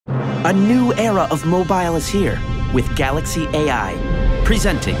A new era of mobile is here with Galaxy AI.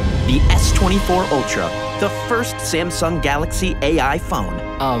 Presenting the S24 Ultra, the first Samsung Galaxy AI phone.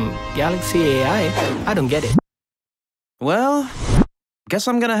 Galaxy AI? I don't get it. Well, guess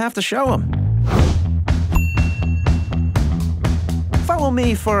I'm gonna have to show them. Follow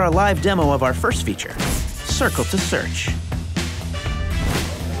me for a live demo of our first feature, Circle to Search.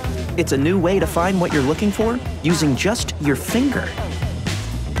 It's a new way to find what you're looking for using just your finger.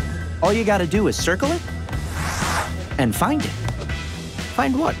 All you gotta do is circle it and find it.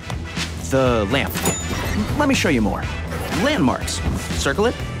 Find what? The lamp. Let me show you more. Landmarks. Circle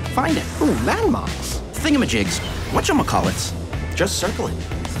it, find it. Ooh, landmarks. Thingamajigs. Whatchamacallits. Just circle it.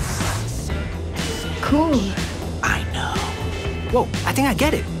 Cool. I know. Whoa, I think I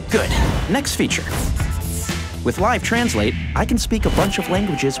get it. Good. Next feature. With Live Translate, I can speak a bunch of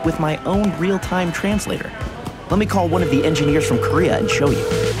languages with my own real-time translator. Let me call one of the engineers from Korea and show you.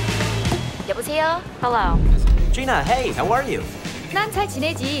 여보세요? Hello. Gina, hey, how are you? 난 잘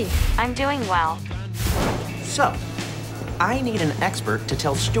지내지. I'm doing well. So, I need an expert to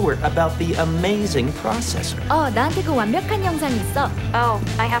tell Stuart about the amazing processor. 나한테 그 완벽한 영상이 있어. Oh,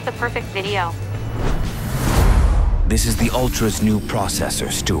 I have the perfect video. This is the Ultra's new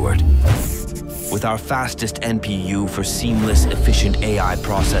processor, Stuart. With our fastest NPU for seamless, efficient AI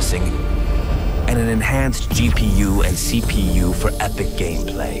processing, and an enhanced GPU and CPU for epic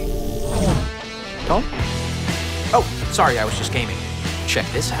gameplay. Oh? Oh, sorry, I was just gaming. Check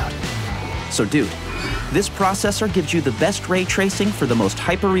this out. So dude, this processor gives you the best ray tracing for the most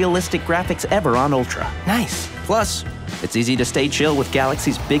hyper-realistic graphics ever on Ultra. Nice. Plus, it's easy to stay chill with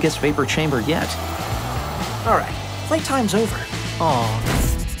Galaxy's biggest vapor chamber yet. All right, playtime's over. Aw.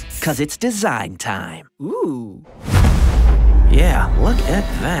 'Cause it's design time. Ooh. Yeah, look at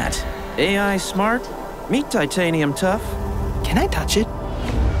that. AI smart, meet titanium tough. Can I touch it?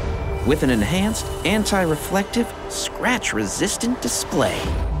 With an enhanced, anti-reflective, scratch-resistant display.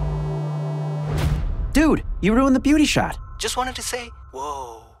 Dude, you ruined the beauty shot. Just wanted to say,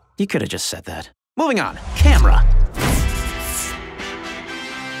 whoa. You could have just said that. Moving on, camera.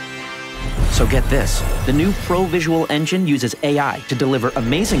 So get this, the new Pro Visual engine uses AI to deliver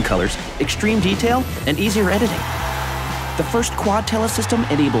amazing colors, extreme detail, and easier editing. The first quad telesystem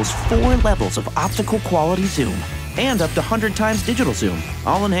enables 4 levels of optical quality zoom and up to 100 times digital zoom,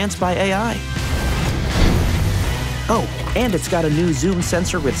 all enhanced by AI. Oh, and it's got a new zoom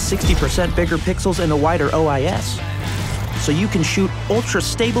sensor with 60% bigger pixels and a wider OIS. So you can shoot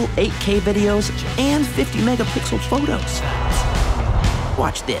ultra-stable 8K videos and 50 megapixel photos.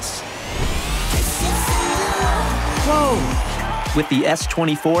 Watch this. Whoa! With the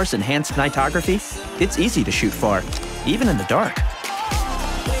S24's enhanced nightography, it's easy to shoot far, even in the dark.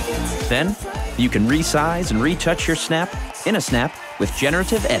 Then, you can resize and retouch your snap in a snap with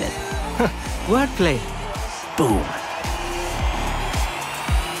generative edit. Wordplay. Boom.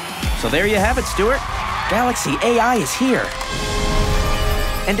 So there you have it, Stuart. Galaxy AI is here.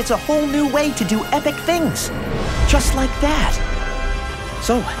 And it's a whole new way to do epic things. Just like that.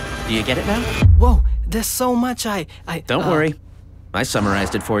 So, do you get it now? Whoa, there's so much I Don't worry. I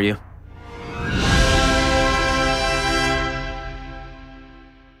summarized it for you.